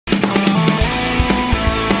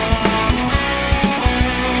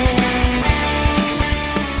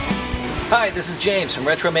Hi, this is James from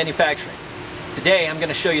Retro Manufacturing. Today I'm going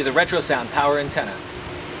to show you the RetroSound power antenna.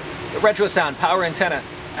 The RetroSound power antenna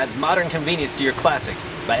adds modern convenience to your classic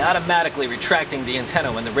by automatically retracting the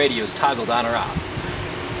antenna when the radio is toggled on or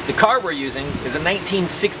off. The car we're using is a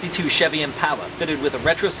 1962 Chevy Impala fitted with a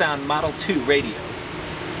RetroSound Model 2 radio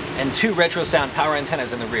and two RetroSound power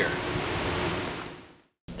antennas in the rear.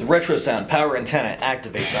 The RetroSound power antenna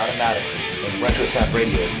activates automatically when the RetroSound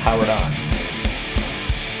radio is powered on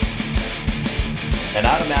and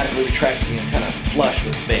automatically retracts the antenna flush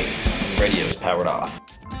with the base when the radio is powered off.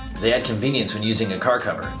 They add convenience when using a car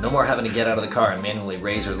cover. No more having to get out of the car and manually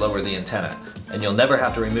raise or lower the antenna, and you'll never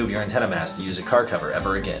have to remove your antenna mast to use a car cover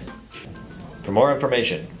ever again. For more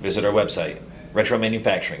information, visit our website,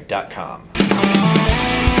 retromanufacturing.com.